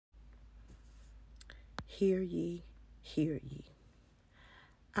Hear ye, hear ye.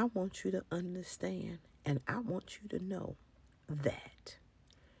 I want you to understand and I want you to know that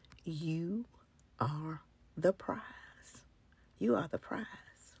you are the prize. You are the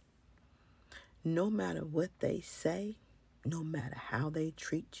prize. No matter what they say, no matter how they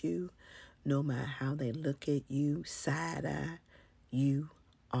treat you, no matter how they look at you, side eye, you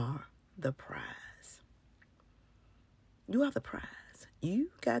are the prize. You are the prize.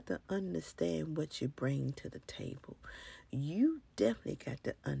 You got to understand what you bring to the table. You definitely got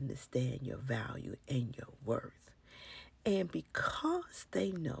to understand your value and your worth. And because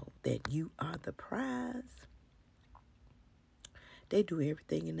they know that you are the prize, they do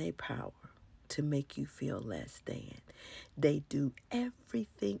everything in their power to make you feel less than. They do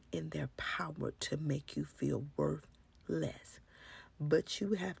everything in their power to make you feel worth less. But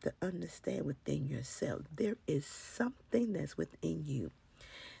you have to understand within yourself, there is something that's within you.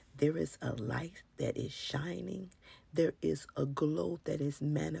 There is a light that is shining. There is a glow that is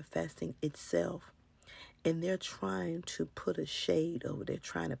manifesting itself. And they're trying to put a shade over. They're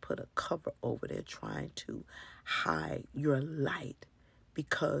trying to put a cover over. They're trying to hide your light.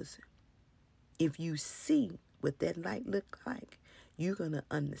 Because if you see what that light look like, you're going to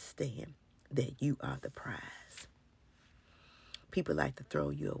understand that you are the prize. People like to throw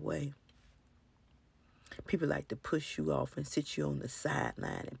you away. People like to push you off and sit you on the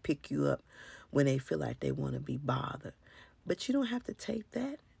sideline and pick you up when they feel like they want to be bothered. But you don't have to take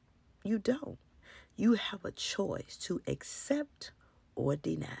that. You don't. You have a choice to accept or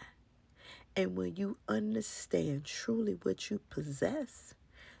deny. And when you understand truly what you possess,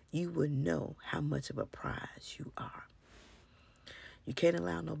 you will know how much of a prize you are. You can't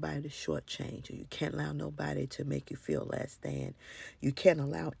allow nobody to shortchange you. You can't allow nobody to make you feel less than. You can't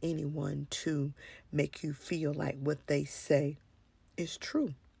allow anyone to make you feel like what they say is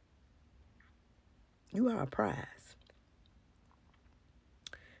true. You are a prize,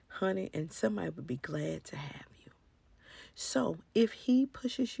 honey, and somebody would be glad to have you. So if he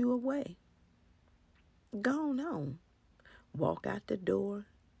pushes you away, go on. Walk out the door.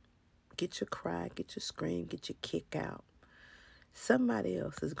 Get your cry, get your scream, get your kick out. Somebody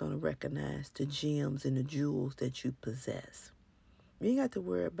else is going to recognize the gems and the jewels that you possess. You ain't got to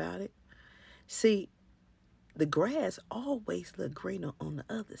worry about it. See, the grass always look greener on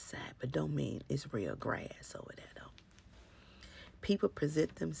the other side, but don't mean it's real grass over there, though. People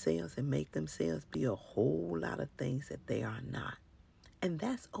present themselves and make themselves be a whole lot of things that they are not. And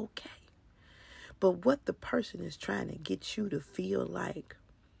that's okay. But what the person is trying to get you to feel like,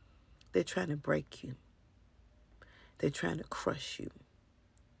 they're trying to break you. They're trying to crush you.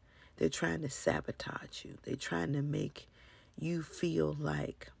 They're trying to sabotage you. They're trying to make you feel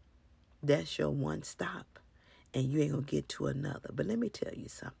like that's your one stop and you ain't going to get to another. But let me tell you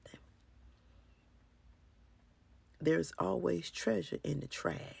something. There's always treasure in the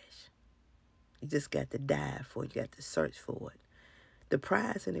trash. You just got to dive for it. You got to search for it. The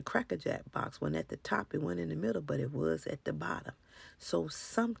prize in the Cracker Jack box wasn't at the top. It wasn't in the middle, but it was at the bottom. So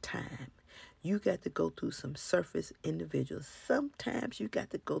sometimes you got to go through some surface individuals. Sometimes you got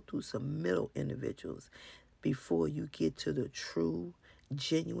to go through some middle individuals before you get to the true,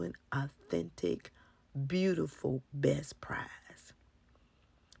 genuine, authentic, beautiful, best prize.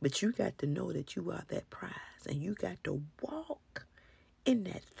 But you got to know that you are that prize. And you got to walk in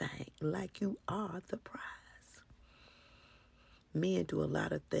that thing like you are the prize. Men do a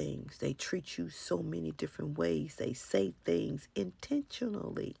lot of things. They treat you so many different ways. They say things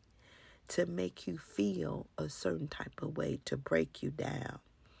intentionally to make you feel a certain type of way, to break you down,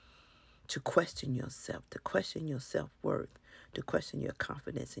 to question yourself, to question your self-worth, to question your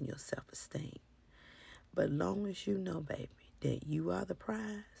confidence and your self-esteem. But long as you know, baby, that you are the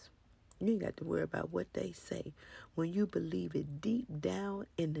prize, you ain't got to worry about what they say. When you believe it deep down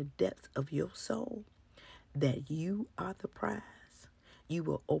in the depths of your soul that you are the prize, you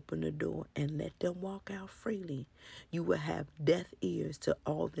will open the door and let them walk out freely. You will have deaf ears to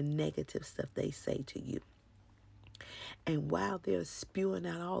all the negative stuff they say to you. And while they're spewing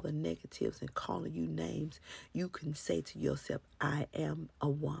out all the negatives and calling you names, you can say to yourself, I am a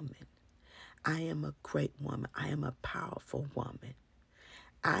woman. I am a great woman. I am a powerful woman.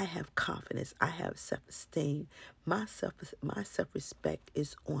 I have confidence. I have self-esteem. My self-respect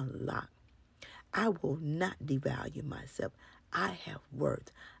is on lock. I will not devalue myself. I have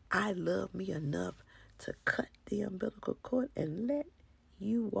worth. I love me enough to cut the umbilical cord and let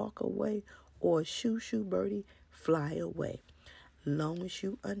you walk away, or shoo birdie, fly away. Long as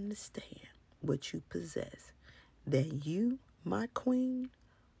you understand what you possess, that you, my queen,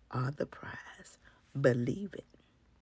 are the prize. Believe it.